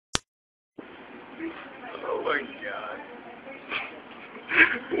Oh my god.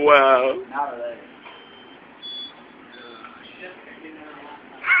 Wow. Not really.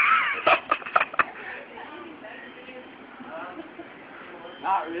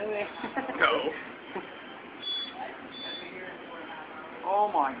 Not really. No. Oh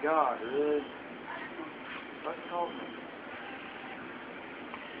my god, really? What's called me?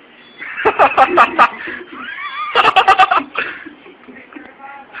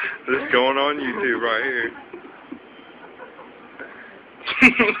 This is going on YouTube right here.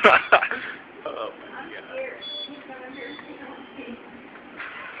 Oh my god.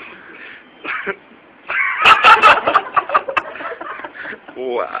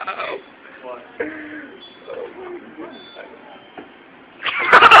 Wow. What?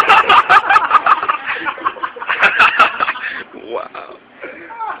 Wow.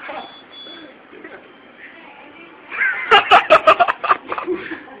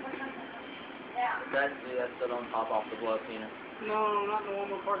 That still don't pop off the blood penis. No, not in the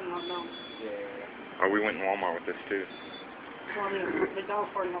Walmart parking lot, no. Yeah. Oh, we went in Walmart with this too. Well, I mean,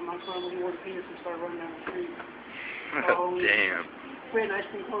 McDonald's parking lot, my son, when he wore the penis and started running down the street. Damn. We had an ice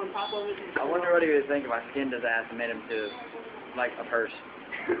cream cone on top of it. I wonder what he would think if I skinned his ass and made him to, like, a purse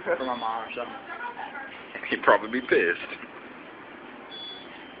for my mom or something. He'd probably be pissed.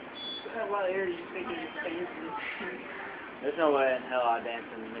 A lot of areas you think it's fancy. There's no way in hell I danced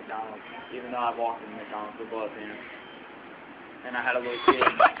in McDonald's, even though I walked in McDonald's with blood penis. And I had a little kid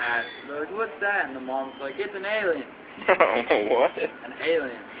ask, like, what's that? And the mom's like, it's an alien. Oh, what? An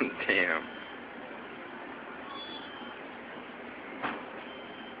alien. Damn.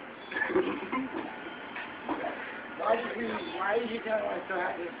 Why did you tell me I still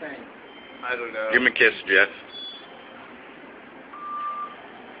have this thing? I don't know. Give him a kiss, Jeff.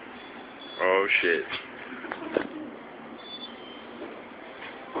 Oh, shit.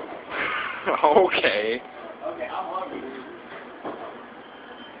 Okay. Okay, I'm hungry.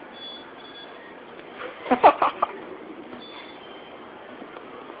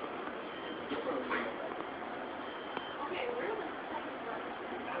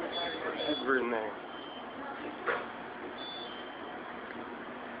 We're in there.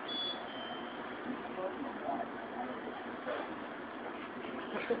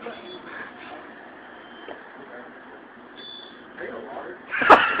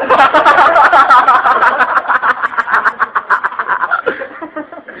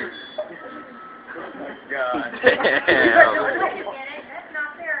 God. Damn. That's not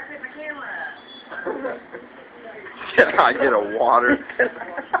fair. I put my camera up. Can I get a water?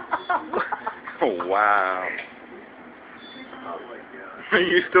 Oh, wow. Oh my god. Are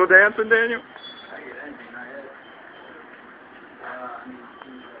you still dancing, Daniel? I get anything, not yet.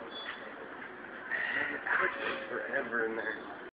 Forever in there.